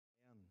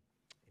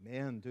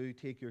Amen. Do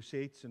take your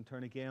seats and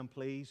turn again,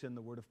 please, in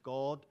the Word of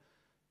God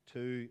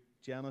to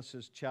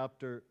Genesis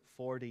chapter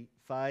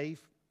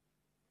 45.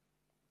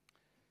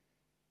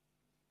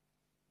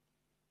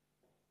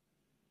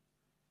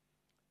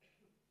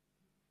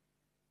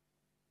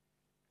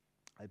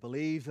 I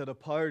believe that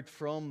apart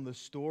from the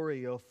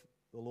story of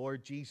the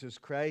Lord Jesus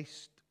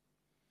Christ,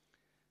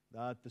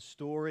 that the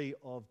story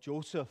of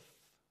Joseph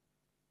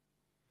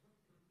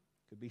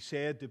could be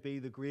said to be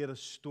the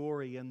greatest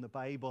story in the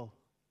Bible.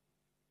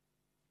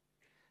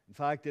 In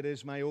fact, it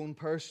is my own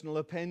personal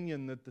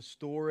opinion that the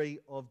story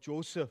of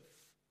Joseph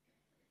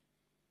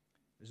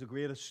is the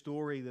greatest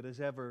story that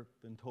has ever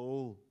been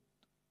told.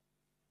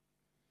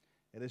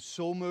 It is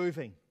so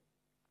moving,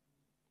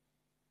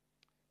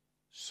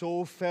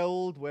 so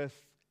filled with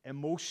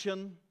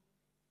emotion,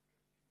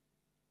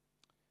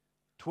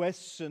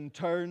 twists and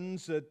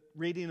turns that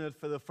reading it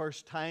for the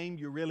first time,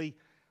 you really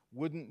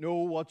wouldn't know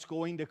what's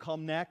going to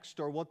come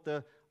next or what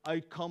the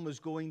outcome is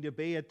going to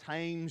be. At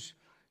times,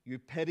 you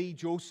pity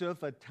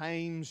Joseph. At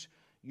times,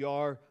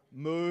 you're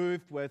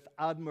moved with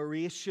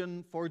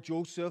admiration for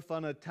Joseph.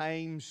 And at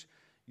times,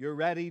 you're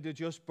ready to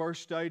just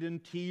burst out in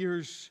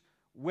tears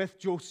with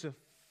Joseph.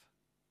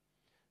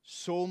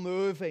 So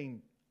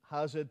moving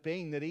has it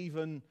been that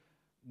even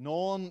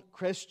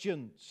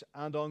non-Christians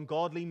and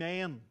ungodly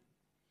men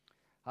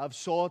have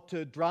sought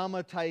to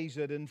dramatize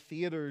it in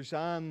theaters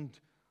and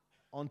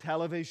on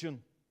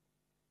television.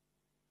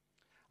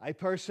 I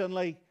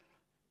personally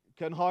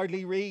can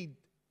hardly read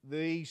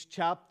these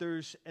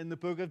chapters in the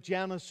book of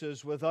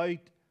Genesis without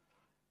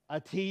a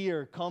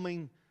tear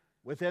coming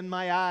within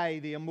my eye,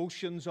 the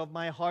emotions of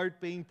my heart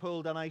being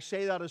pulled. And I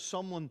say that as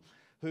someone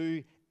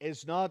who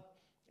is not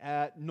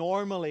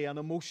normally an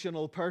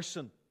emotional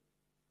person.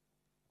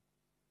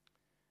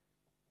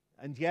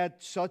 And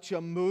yet such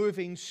a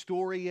moving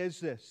story is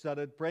this that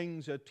it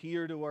brings a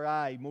tear to our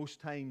eye most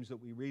times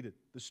that we read it.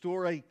 The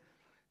story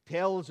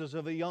tells us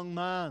of a young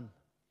man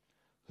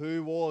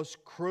who was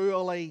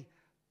cruelly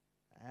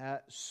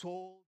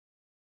sold